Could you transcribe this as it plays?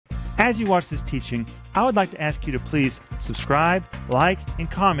As you watch this teaching, I would like to ask you to please subscribe, like,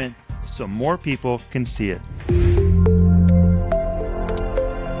 and comment so more people can see it.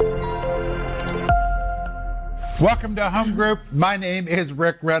 Welcome to Home Group. My name is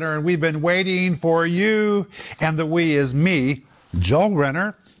Rick Renner, and we've been waiting for you. And the we is me, Joel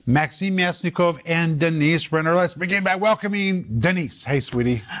Renner, Maxime Yasnikov, and Denise Renner. Let's begin by welcoming Denise. Hey,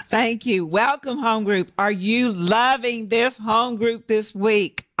 sweetie. Thank you. Welcome, Home Group. Are you loving this Home Group this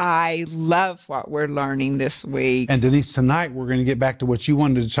week? I love what we're learning this week. And Denise, tonight we're going to get back to what you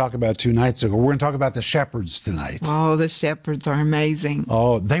wanted to talk about 2 nights ago. We're going to talk about the shepherds tonight. Oh, the shepherds are amazing.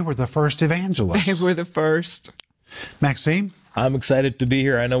 Oh, they were the first evangelists. They were the first. Maxime? I'm excited to be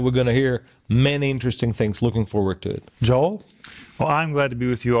here. I know we're going to hear many interesting things. Looking forward to it. Joel? Well, I'm glad to be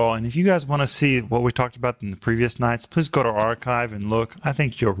with you all. And if you guys want to see what we talked about in the previous nights, please go to our archive and look. I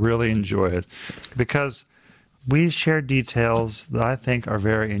think you'll really enjoy it because we share details that I think are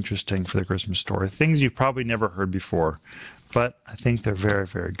very interesting for the Christmas story, things you've probably never heard before, but I think they're very,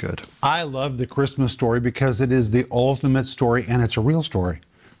 very good. I love the Christmas story because it is the ultimate story, and it's a real story.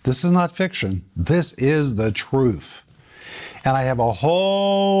 This is not fiction. This is the truth. And I have a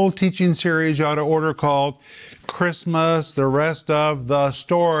whole teaching series you ought to order called Christmas, the rest of the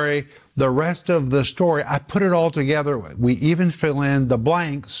story. The rest of the story. I put it all together. We even fill in the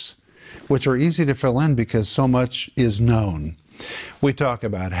blanks, which are easy to fill in because so much is known. We talk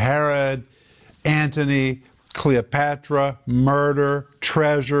about Herod, Antony, Cleopatra, murder,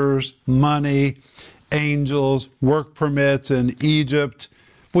 treasures, money, angels, work permits in Egypt.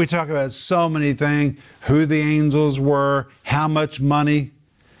 We talk about so many things, who the angels were, how much money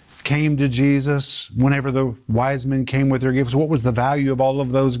came to Jesus whenever the wise men came with their gifts. What was the value of all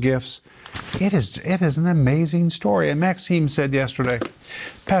of those gifts? It is an amazing story. And Maxime said yesterday,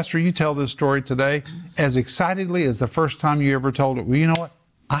 Pastor, you tell this story today as excitedly as the first time you ever told it. Well, you know what?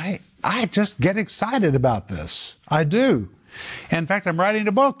 I just get excited about this. I do. In fact, I'm writing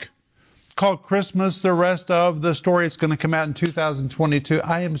a book called Christmas, the rest of the story. It's going to come out in 2022.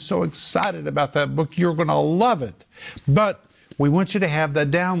 I am so excited about that book. You're going to love it. But we want you to have that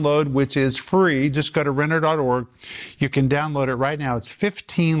download, which is free. Just go to renner.org. You can download it right now. It's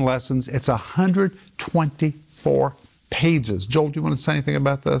 15 lessons. It's 124 pages. Joel, do you want to say anything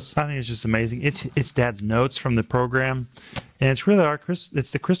about this? I think it's just amazing. It's Dad's notes from the program, and it's really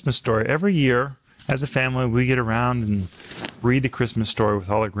it's the Christmas story. Every year, as a family, we get around and read the Christmas story with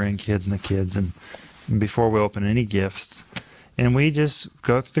all the grandkids and the kids, and before we open any gifts. And we just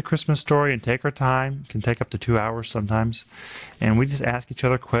go through the Christmas story and take our time. It can take up to 2 hours sometimes. And we just ask each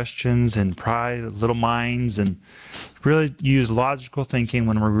other questions and pry little minds and really use logical thinking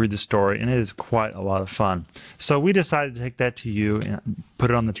when we read the story. And it is quite a lot of fun. So we decided to take that to you and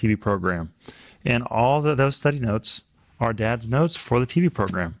put it on the TV program. And all those study notes are Dad's notes for the TV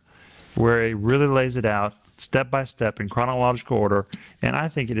program, where he really lays it out step by step in chronological order. And I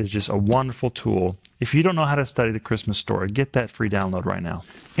think it is just a wonderful tool. If you don't know how to study the Christmas story, get that free download right now.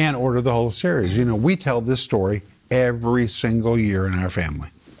 And order the whole series. You know, we tell this story every single year in our family.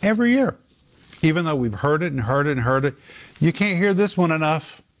 Every year. Even though we've heard it and heard it and heard it, you can't hear this one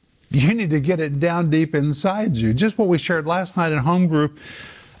enough. You need to get it down deep inside you. Just what we shared last night in Home Group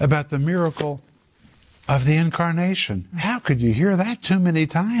about the miracle of the Incarnation. How could you hear that too many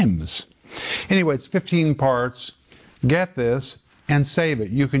times? Anyway, it's 15 parts. Get this and save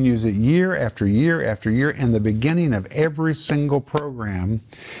it. You can use it year after year after year, and the beginning of every single program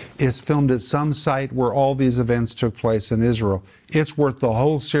is filmed at some site where all these events took place in Israel. It's worth the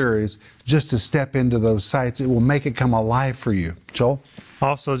whole series just to step into those sites. It will make it come alive for you. Joel?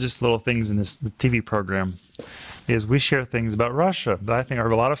 Also, just little things in the TV program is we share things about Russia that I think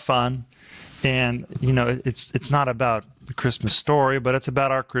are a lot of fun. And, you know, it's not about the Christmas story, but it's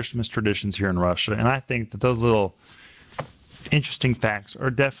about our Christmas traditions here in Russia. And I think that those little interesting facts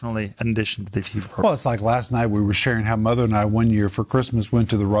are definitely an addition to the TV program. Well, it's like last night we were sharing how Mother and I one year for Christmas went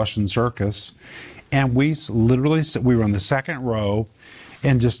to the Russian circus, and we were in the second row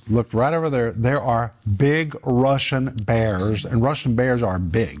and just looked right over there. There are big Russian bears, and Russian bears are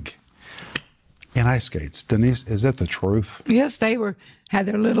big. And ice skates. Denise, is that the truth? Yes, they had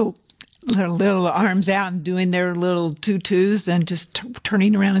their little arms out and doing their little tutus and just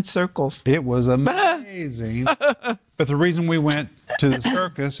turning around in circles. It was amazing. But the reason we went to the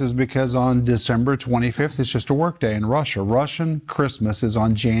circus is because on December 25th, it's just a work day in Russia. Russian Christmas is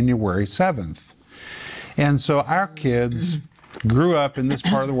on January 7th. And so our kids grew up in this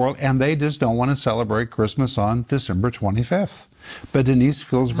part of the world, and they just don't want to celebrate Christmas on December 25th. But Denise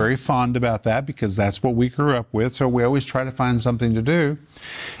feels very fond about that because that's what we grew up with. So we always try to find something to do.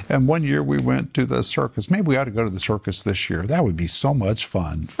 And one year we went to the circus. Maybe we ought to go to the circus this year. That would be so much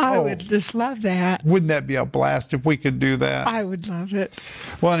fun. I would just love that. Wouldn't that be a blast if we could do that? I would love it.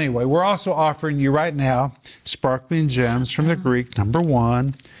 Well, anyway, we're also offering you right now Sparkling Gems from the Greek, number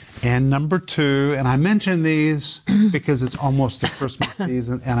 1 and number 2. And I mention these because it's almost the Christmas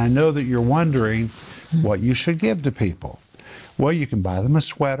season, and I know that you're wondering what you should give to people. Well, you can buy them a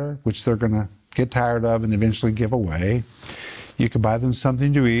sweater, which they're going to get tired of and eventually give away. You can buy them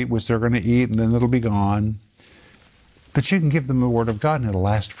something to eat, which they're going to eat, and then it'll be gone. But you can give them the Word of God, and it'll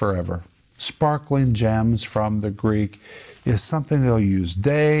last forever. Sparkling Gems from the Greek is something they'll use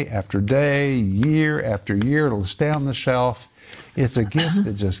day after day, year after year. It'll stay on the shelf. It's a gift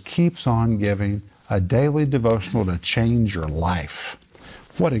that just keeps on giving, a daily devotional to change your life.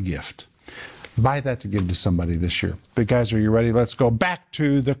 What a gift. Buy that to give to somebody this year. But guys, are you ready? Let's go back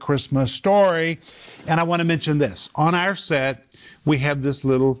to the Christmas story. And I want to mention this. On our set, we have this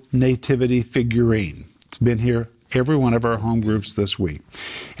little nativity figurine. It's been here every one of our home groups this week.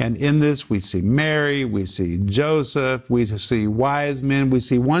 And in this, we see Mary, we see Joseph, we see wise men, we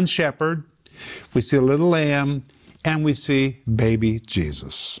see one shepherd, we see a little lamb, and we see baby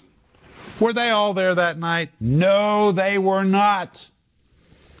Jesus. Were they all there that night? No, they were not.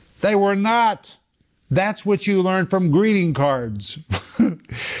 They were not. That's what you learn from greeting cards.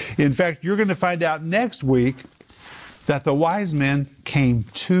 In fact, you're going to find out next week that the wise men came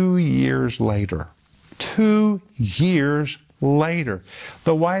 2 years later. 2 years later.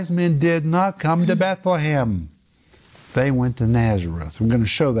 The wise men did not come to Bethlehem. They went to Nazareth. I'm going to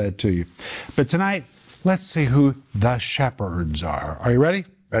show that to you. But tonight, let's see who the shepherds are. Are you ready?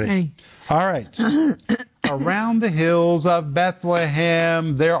 Ready. All right. Around the hills of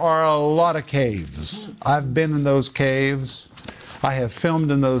Bethlehem, there are a lot of caves. I've been in those caves. I have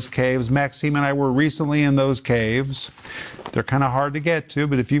filmed in those caves. Maxime and I were recently in those caves. They're kind of hard to get to,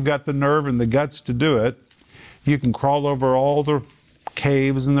 but if you've got the nerve and the guts to do it, you can crawl over all the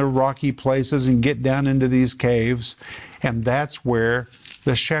caves and the rocky places and get down into these caves. And that's where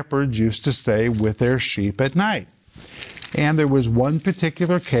the shepherds used to stay with their sheep at night. And there was one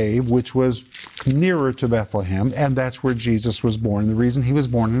particular cave which was nearer to Bethlehem, and that's where Jesus was born. The reason he was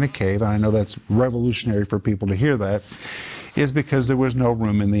born in a cave, and I know that's revolutionary for people to hear that, is because there was no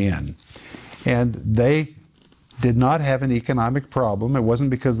room in the inn. And they did not have an economic problem. It wasn't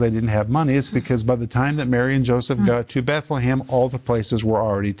because they didn't have money. It's because by the time that Mary and Joseph got to Bethlehem, all the places were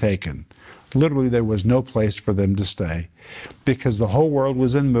already taken. Literally, there was no place for them to stay because the whole world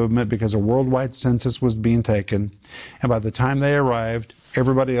was in movement, because a worldwide census was being taken. And by the time they arrived,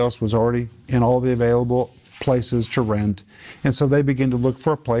 everybody else was already in all the available places to rent. And so they began to look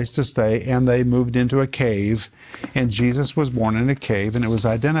for a place to stay, and they moved into a cave. And Jesus was born in a cave, and it was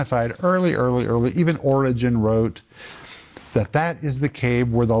identified early. Even Origen wrote that that is the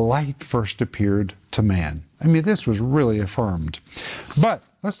cave where the light first appeared to man. I mean, this was really affirmed. But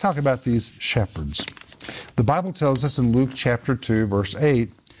let's talk about these shepherds. The Bible tells us in Luke chapter 2, verse 8,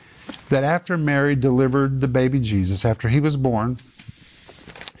 that after Mary delivered the baby Jesus, after he was born,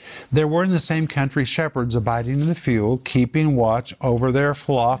 there were in the same country shepherds abiding in the field, keeping watch over their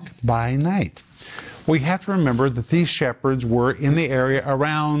flock by night. We have to remember that these shepherds were in the area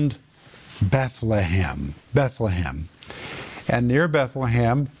around Bethlehem. And near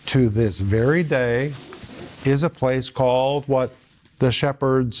Bethlehem, to this very day, is a place called what? The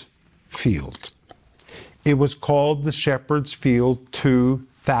Shepherd's Field. It was called the Shepherd's Field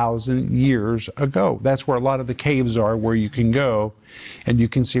 2,000 years ago. That's where a lot of the caves are, where you can go and you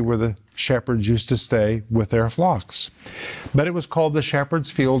can see where the shepherds used to stay with their flocks. But it was called the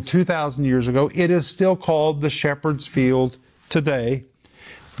Shepherd's Field 2,000 years ago. It is still called the Shepherd's Field today.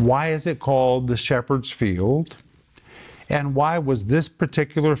 Why is it called the Shepherd's Field? And why was this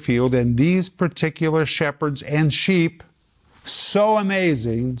particular field and these particular shepherds and sheep so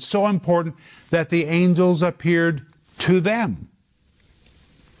amazing, so important, that the angels appeared to them?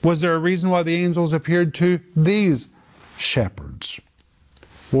 Was there a reason why the angels appeared to these shepherds?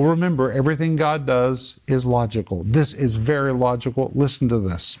 Well, remember, everything God does is logical. This is very logical. Listen to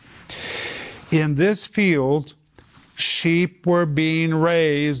this. In this field, sheep were being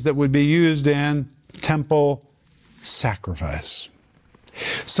raised that would be used in temple sacrifice.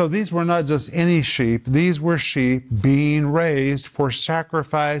 So these were not just any sheep. These were sheep being raised for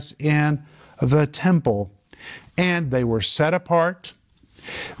sacrifice in the temple. And they were set apart.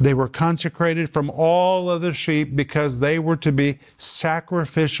 They were consecrated from all other sheep because they were to be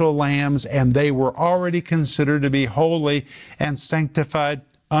sacrificial lambs, and they were already considered to be holy and sanctified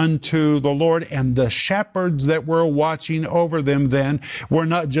unto the Lord. And the shepherds that were watching over them then were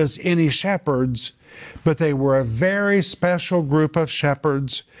not just any shepherds, but they were a very special group of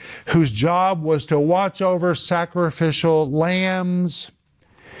shepherds whose job was to watch over sacrificial lambs.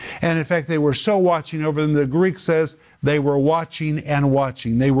 And in fact, they were so watching over them, the Greek says they were watching and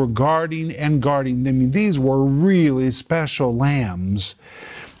watching. They were guarding and guarding. I mean, these were really special lambs,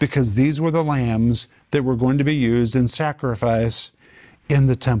 because these were the lambs that were going to be used in sacrifice in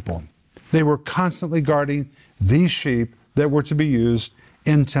the temple. They were constantly guarding these sheep that were to be used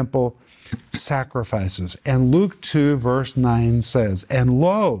in temple sacrifices. And Luke 2 verse 9 says, "And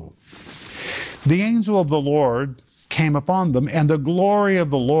lo, the angel of the Lord came upon them, and the glory of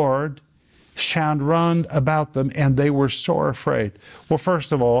the Lord shone round about them, and they were sore afraid." Well,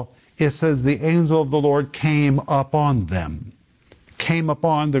 first of all, it says the angel of the Lord came upon them. Came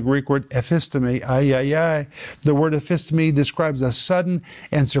upon, the Greek word ephistemi, The word ephistemi describes a sudden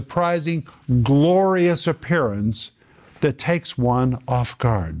and surprising, glorious appearance that takes one off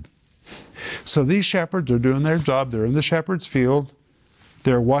guard. So these shepherds are doing their job. They're in the shepherd's field.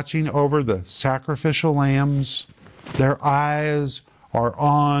 They're watching over the sacrificial lambs. Their eyes are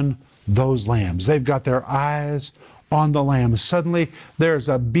on those lambs. They've got their eyes on the lambs. Suddenly, there's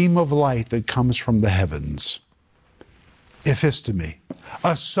a beam of light that comes from the heavens. Ephistemi,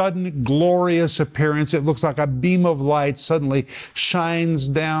 a sudden glorious appearance. It looks like a beam of light suddenly shines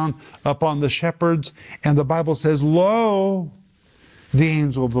down upon the shepherds. And the Bible says, "Lo, the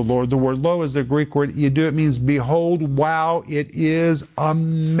angel of the Lord." The word "lo" is the Greek word "idu." It means behold, wow, it is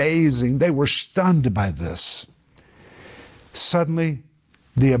amazing. They were stunned by this. Suddenly,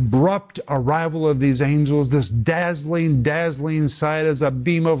 the abrupt arrival of these angels, this dazzling, dazzling sight as a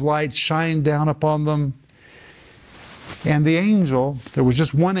beam of light shined down upon them. And the angel, there was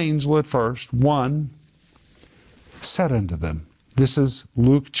just one angel at first, one, said unto them. This is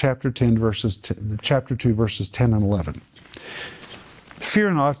Luke chapter 2, verses 10 and 11.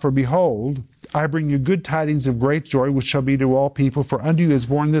 "Fear not, for behold, I bring you good tidings of great joy, which shall be to all people. For unto you is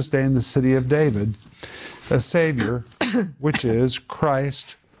born this day in the city of David a Savior, which is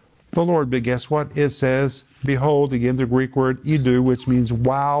Christ the Lord." But guess what? It says, behold, again, the Greek word idu, which means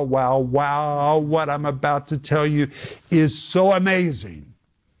wow, wow, wow. What I'm about to tell you is so amazing.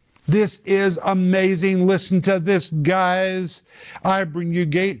 This is amazing. Listen to this, guys. "I bring you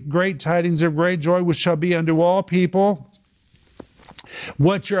great tidings of great joy, which shall be unto all people."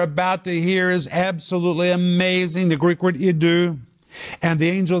 What you're about to hear is absolutely amazing. The Greek word idu. "And the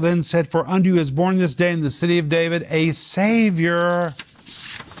angel then said, For unto you is born this day in the city of David a Savior."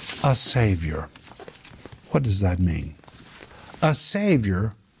 A Savior. What does that mean? A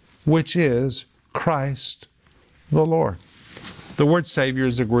Savior, which is Christ the Lord. The word Savior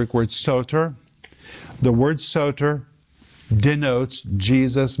is the Greek word soter. The word soter denotes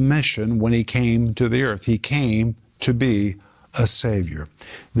Jesus' mission when he came to the earth. He came to be a Savior.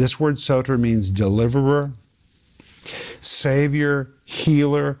 This word soter means deliverer, Savior,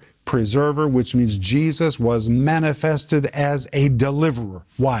 healer, preserver, which means Jesus was manifested as a deliverer.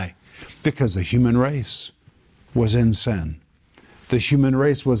 Why? Because the human race was in sin. The human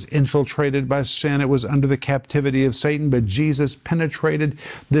race was infiltrated by sin. It was under the captivity of Satan, but Jesus penetrated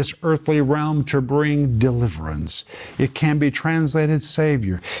this earthly realm to bring deliverance. It can be translated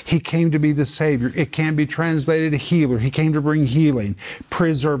Savior. He came to be the Savior. It can be translated healer. He came to bring healing.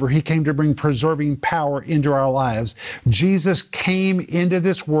 Preserver. He came to bring preserving power into our lives. Jesus came into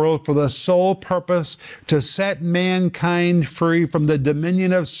this world for the sole purpose to set mankind free from the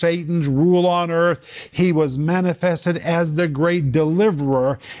dominion of Satan's rule on earth. He was manifested as the great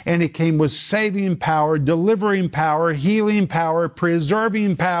deliverer, and he came with saving power, delivering power, healing power,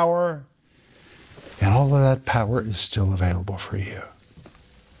 preserving power, and all of that power is still available for you.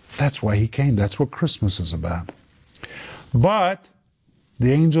 That's why he came. That's what Christmas is about. But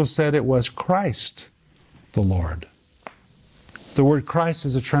the angel said it was Christ the Lord. The word Christ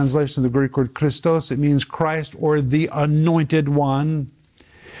is a translation of the Greek word Christos. It means Christ or the anointed one.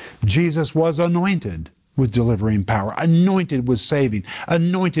 Jesus was anointed with delivering power, anointed with saving,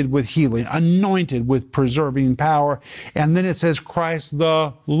 anointed with healing, anointed with preserving power. And then it says Christ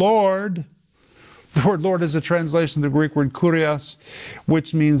the Lord. The word Lord is a translation of the Greek word kurios,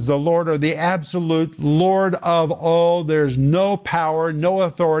 which means the Lord or the absolute Lord of all. There's no power, no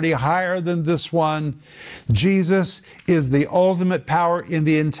authority higher than this one. Jesus is the ultimate power in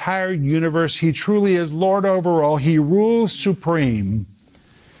the entire universe. He truly is Lord over all. He rules supreme.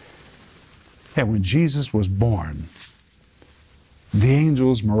 And when Jesus was born, the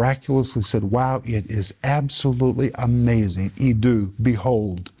angels miraculously said, wow, it is absolutely amazing. Idu,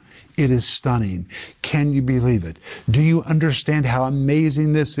 behold, It is stunning. Can you believe it? Do you understand how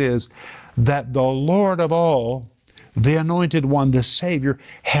amazing this is? That the Lord of all, the Anointed One, the Savior,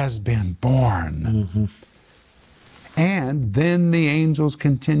 has been born. Mm-hmm. And then the angels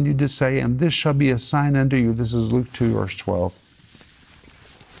continued to say, and this shall be a sign unto you. This is Luke 2, verse 12.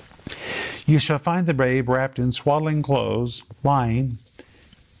 You shall find the babe wrapped in swaddling clothes, lying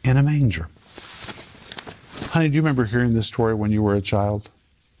in a manger. Honey, do you remember hearing this story when you were a child?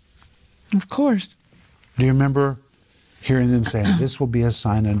 Of course. Do you remember hearing them saying, this will be a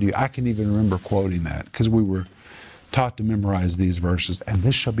sign unto you? I can even remember quoting that because we were taught to memorize these verses. And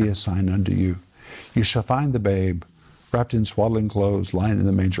this shall be a sign unto you. You shall find the babe wrapped in swaddling clothes, lying in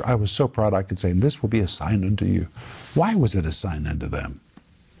the manger. I was so proud I could say, and this will be a sign unto you. Why was it a sign unto them?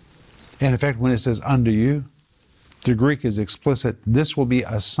 And in fact, when it says unto you, the Greek is explicit. This will be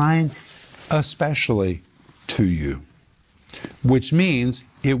a sign especially to you, which means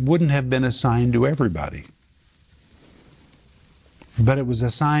it wouldn't have been a sign to everybody. But it was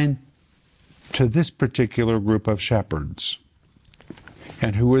a sign to this particular group of shepherds.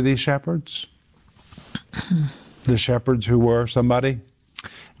 And who were these shepherds? The shepherds who were somebody?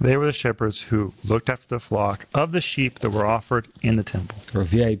 They were the shepherds who looked after the flock of the sheep that were offered in the temple. Or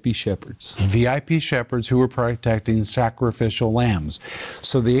VIP shepherds. VIP shepherds who were protecting sacrificial lambs.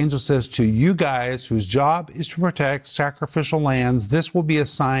 So the angel says to you guys whose job is to protect sacrificial lambs, this will be a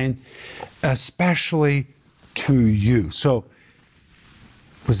sign especially to you. So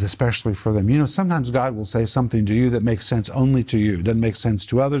it was especially for them. You know, sometimes God will say something to you that makes sense only to you. It doesn't make sense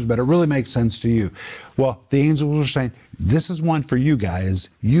to others, but it really makes sense to you. Well, the angels were saying, this is one for you guys.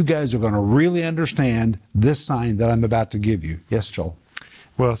 You guys are going to really understand this sign that I'm about to give you. Yes, Joel?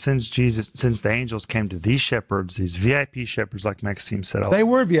 Well, since the angels came to these shepherds, these VIP shepherds, like Maxime said, They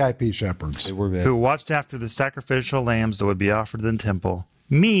were VIP shepherds. They were VIP. who watched after the sacrificial lambs that would be offered in the temple,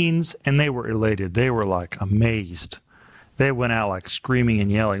 means, and they were elated. They were like amazed. They went out like screaming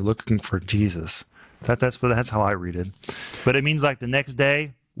and yelling, looking for Jesus. That's how I read it. But it means like the next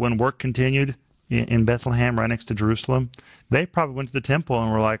day when work continued in Bethlehem, right next to Jerusalem, they probably went to the temple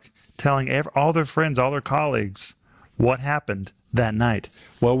and were like telling all their friends, all their colleagues, what happened that night.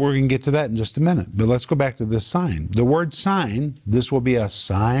 Well, we're going to get to that in just a minute. But let's go back to this sign. The word sign, this will be a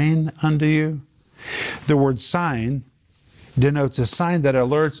sign unto you. The word sign denotes a sign that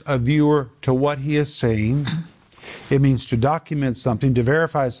alerts a viewer to what he is saying. It means to document something, to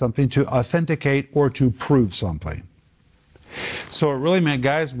verify something, to authenticate, or to prove something. So it really meant,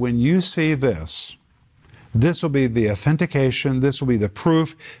 guys, when you see this, this will be the authentication, this will be the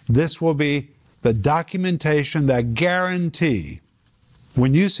proof, this will be the documentation, the guarantee.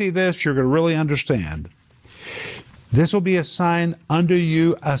 When you see this, you're going to really understand. This will be a sign unto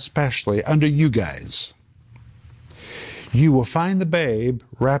you especially, unto you guys. You will find the babe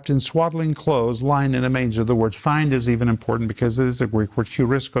wrapped in swaddling clothes, lying in a manger. The word find is even important because it is a Greek word,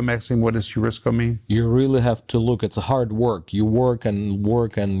 heurisko. Maxime, what does heurisko mean? You really have to look. It's a hard work. You work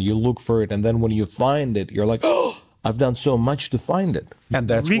and you look for it. And then when you find it, you're like, oh, I've done so much to find it. And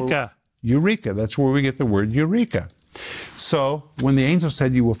that's Eureka. Eureka. That's where we get the word eureka. So when the angel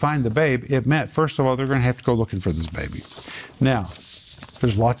said you will find the babe, it meant, first of all, they're going to have to go looking for this baby. Now,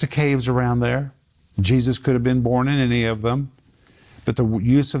 there's lots of caves around there. Jesus could have been born in any of them. But the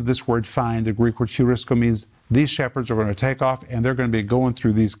use of this word find, the Greek word heurisko, means these shepherds are going to take off and they're going to be going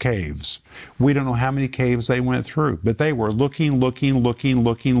through these caves. We don't know how many caves they went through, but they were looking. They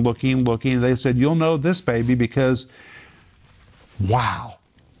said, you'll know this baby because, wow,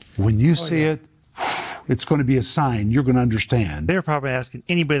 when you see it, it's going to be a sign. You're going to understand. They were probably asking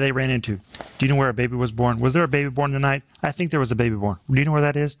anybody they ran into, do you know where a baby was born? Was there a baby born tonight? I think there was a baby born. Do you know where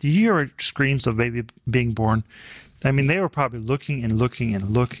that is? Do you hear screams of baby being born? I mean, they were probably looking.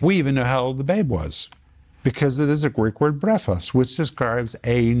 We even know how old the babe was because it is a Greek word brephos, which describes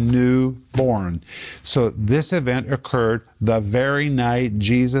a newborn. So this event occurred the very night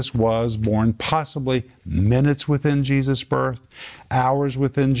Jesus was born, possibly minutes within Jesus' birth, hours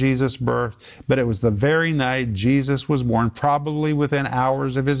within Jesus' birth, but it was the very night Jesus was born, probably within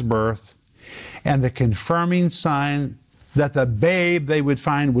hours of his birth. And the confirming sign that the babe they would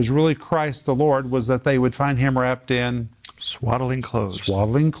find was really Christ the Lord was that they would find him wrapped in swaddling clothes.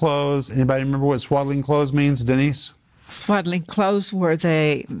 Swaddling clothes. Anybody remember what swaddling clothes means, Denise? Swaddling clothes were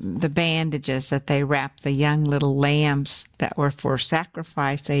the bandages that they wrapped the young little lambs that were for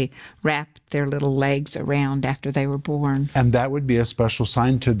sacrifice. They wrapped their little legs around after they were born. And that would be a special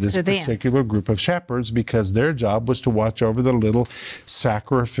sign to this particular group of shepherds because their job was to watch over the little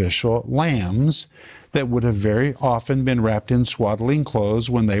sacrificial lambs that would have very often been wrapped in swaddling clothes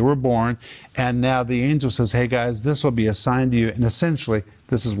when they were born. And now the angel says, hey guys, this will be a sign to you. And essentially,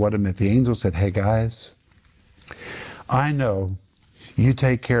 this is what it meant. The angel said, hey guys, I know you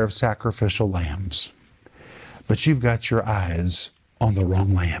take care of sacrificial lambs, but you've got your eyes on the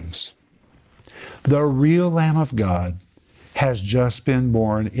wrong lambs. The real Lamb of God has just been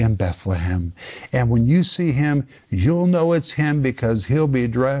born in Bethlehem. And when you see him, you'll know it's him because he'll be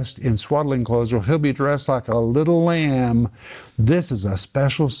dressed in swaddling clothes, or he'll be dressed like a little lamb. This is a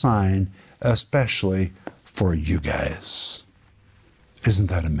special sign, especially for you guys. Isn't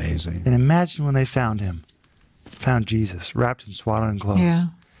that amazing? And imagine when they found him, found Jesus wrapped in swaddling clothes. Yeah.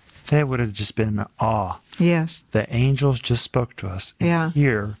 They would have just been in awe. Yes. The angels just spoke to us. And Yeah.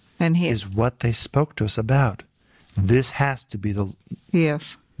 here And is what they spoke to us about. This has to be the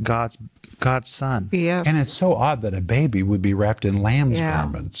yes. God's son. Yes. And it's so odd that a baby would be wrapped in lamb's Yeah.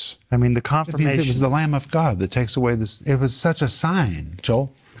 garments. I mean, the It confirmation. was the Lamb of God that takes away this. It was such a sign,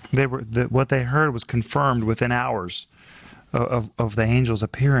 Joel. What they heard was confirmed within hours of the angel's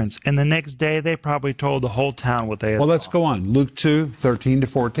appearance. And the next day, they probably told the whole town what they had Well, let's saw. go on. Luke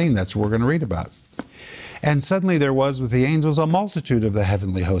 2:13-14. That's what we're going to read about. And suddenly there was with the angels a multitude of the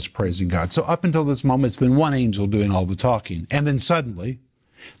heavenly host praising God. So up until this moment, it's been one angel doing all the talking. And then suddenly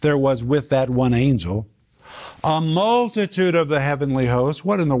there was with that one angel a multitude of the heavenly host.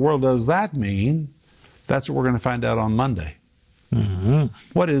 What in the world does that mean? That's what we're going to find out on Monday. Mm-hmm.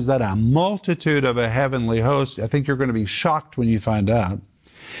 What is that? A multitude of a heavenly host. I think you're going to be shocked when you find out.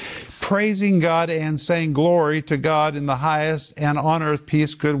 Praising God and saying glory to God in the highest, and on earth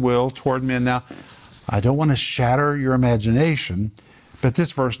peace, goodwill toward men. Now, I don't want to shatter your imagination, but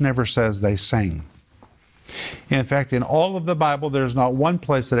this verse never says they sing. In fact, in all of the Bible, there's not one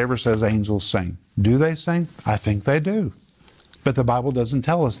place that ever says angels sing. Do they sing? I think they do. But the Bible doesn't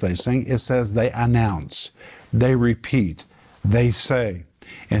tell us they sing. It says they announce, they repeat, they say.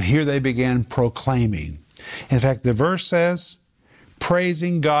 And here they began proclaiming. In fact, the verse says,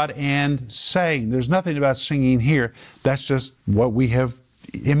 praising God and saying. There's nothing about singing here. That's just what we have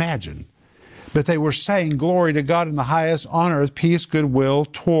imagined. But they were saying, glory to God in the highest, on earth, peace, goodwill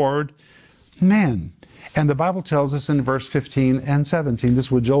toward men. And the Bible tells us in verse 15 and 17, this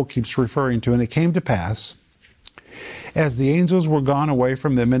is what Joel keeps referring to, and it came to pass, as the angels were gone away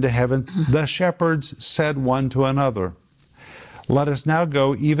from them into heaven, the shepherds said one to another, let us now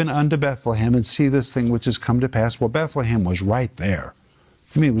go even unto Bethlehem and see this thing which has come to pass. Well, Bethlehem was right there.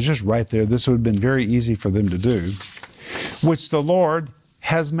 I mean, it was just right there. This would have been very easy for them to do, which the Lord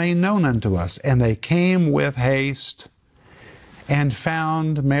has made known unto us. And they came with haste and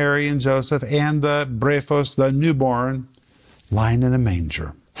found Mary and Joseph and the brephos, the newborn, lying in a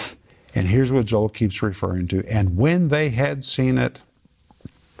manger. And here's what Joel keeps referring to. And when they had seen it,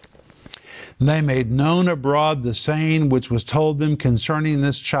 they made known abroad the saying which was told them concerning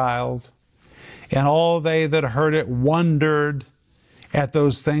this child. And all they that heard it wondered at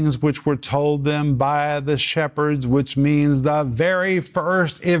those things which were told them by the shepherds, which means the very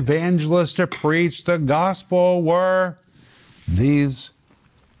first evangelists to preach the gospel were these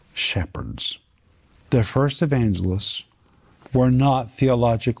shepherds. The first evangelists were not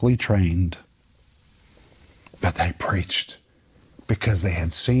theologically trained, but they preached because they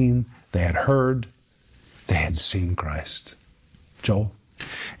had seen, they had heard, they had seen Christ. Joel?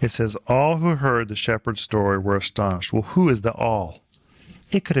 It says, all who heard the shepherd's story were astonished. Well, who is the all?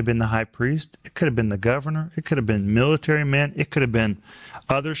 It could have been the high priest. It could have been the governor. It could have been military men. It could have been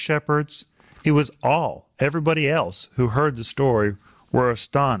other shepherds. It was all. Everybody else who heard the story were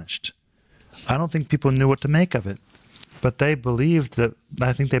astonished. I don't think people knew what to make of it, but they believed that.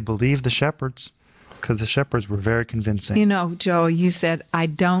 I think they believed the shepherds because the shepherds were very convincing. You know, Joel, you said, I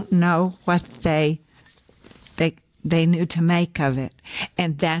don't know what they knew to make of it.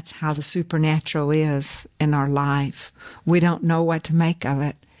 And that's how the supernatural is in our life. We don't know what to make of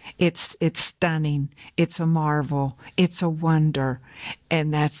it. It's stunning. It's a marvel. It's a wonder.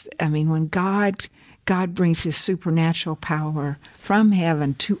 And that's, I mean, when God brings his supernatural power from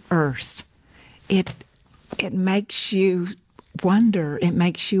heaven to earth, it makes you wonder. It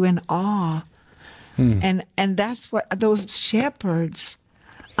makes you in awe. And that's what those shepherds,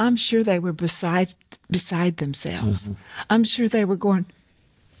 I'm sure they were beside themselves. Mm-hmm. I'm sure they were going,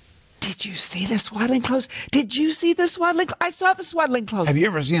 did you see the swaddling clothes? Did you see the swaddling clothes? I saw the swaddling clothes. Have you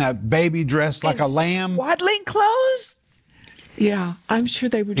ever seen a baby dressed like a lamb? Swaddling clothes? Yeah, I'm sure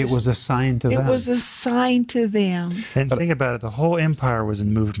they were just... It was a sign to them. It was a sign to them. And think about it, the whole empire was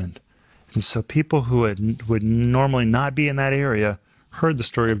in movement. And so people who would normally not be in that area heard the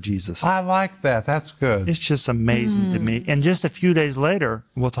story of Jesus. I like that. That's good. It's just amazing to me. And just a few days later,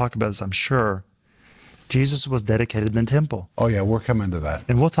 we'll talk about this, I'm sure, Jesus was dedicated in the temple. Oh, yeah, we're coming to that.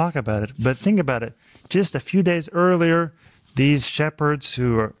 And we'll talk about it. But think about it. Just a few days earlier, these shepherds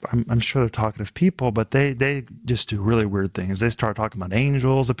who are, I'm sure they're talkative people, but they just do really weird things. They start talking about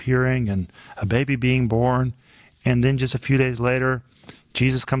angels appearing and a baby being born. And then just a few days later,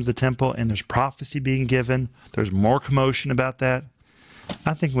 Jesus comes to the temple and there's prophecy being given. There's more commotion about that.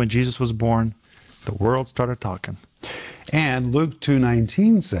 I think when Jesus was born, the world started talking. And Luke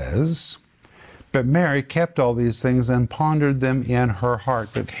 2:19 says, but Mary kept all these things and pondered them in her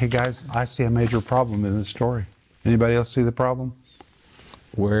heart. But hey guys, I see a major problem in this story. Anybody else see the problem?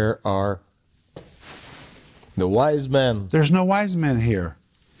 Where are the wise men? There's no wise men here.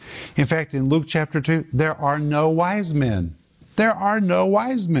 In fact, in Luke chapter 2, there are no wise men. There are no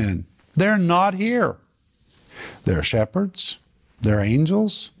wise men. They're not here. There are shepherds. There are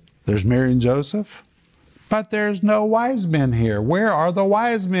angels. There's Mary and Joseph. But there's no wise men here. Where are the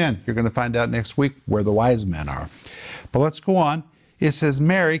wise men? You're going to find out next week where the wise men are. But let's go on. It says,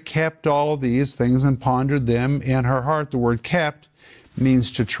 Mary kept all these things and pondered them in her heart. The word kept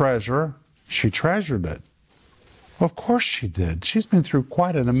means to treasure. She treasured it. Well, of course she did. She's been through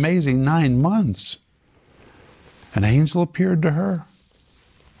quite an amazing 9 months. An angel appeared to her.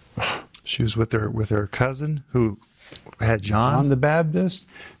 She was with her cousin who had John the Baptist.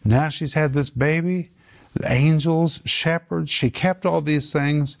 Now she's had this baby. The angels, shepherds, she kept all these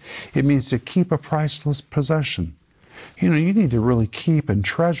things. It means to keep a priceless possession. You know, you need to really keep and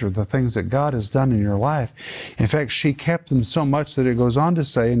treasure the things that God has done in your life. In fact, she kept them so much that it goes on to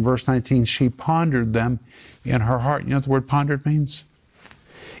say in verse 19, she pondered them in her heart. You know what the word pondered means?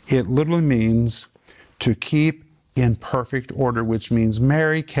 It literally means to keep in perfect order, which means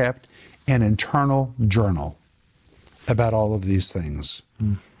Mary kept an internal journal about all of these things.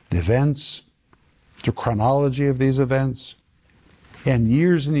 The events, the chronology of these events. And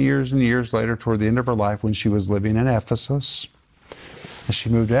years and years and years later, toward the end of her life, when she was living in Ephesus, and she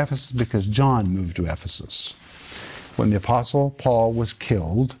moved to Ephesus because John moved to Ephesus. When the Apostle Paul was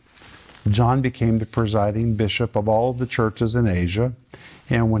killed, John became the presiding bishop of all of the churches in Asia.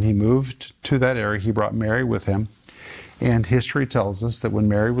 And when he moved to that area, he brought Mary with him. And history tells us that when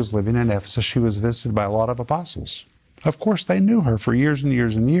Mary was living in Ephesus, she was visited by a lot of apostles. Of course, they knew her for years and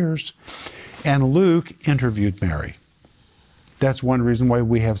years and years. And Luke interviewed Mary. That's one reason why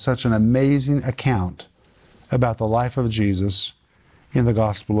we have such an amazing account about the life of Jesus in the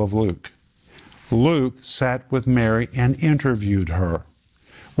Gospel of Luke. Luke sat with Mary and interviewed her.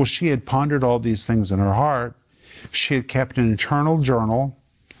 Well, she had pondered all these things in her heart. She had kept an internal journal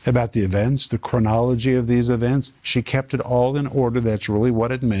about the events, the chronology of these events. She kept it all in order. That's really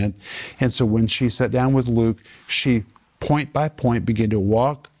what it meant. And so when she sat down with Luke, she, point by point, began to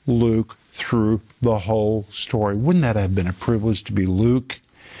walk Luke through the whole story. Wouldn't that have been a privilege to be Luke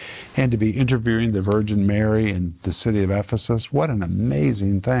and to be interviewing the Virgin Mary in the city of Ephesus? What an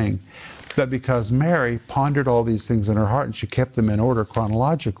amazing thing. But because Mary pondered all these things in her heart and she kept them in order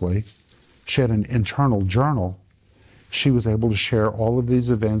chronologically, she had an internal journal. She was able to share all of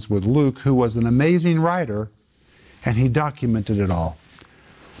these events with Luke, who was an amazing writer, and he documented it all.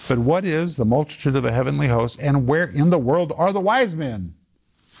 But what is the multitude of the heavenly hosts, and where in the world are the wise men?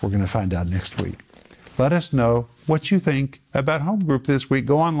 We're going to find out next week. Let us know what you think about home group this week.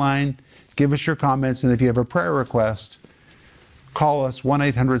 Go online, give us your comments, and if you have a prayer request, call us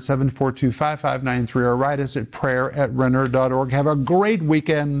 1-800-742-5593 or write us at prayer@renner.org. Have a great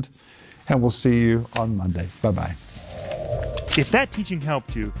weekend, and we'll see you on Monday. Bye-bye. If that teaching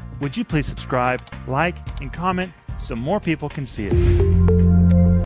helped you, would you please subscribe, like, and comment so more people can see it?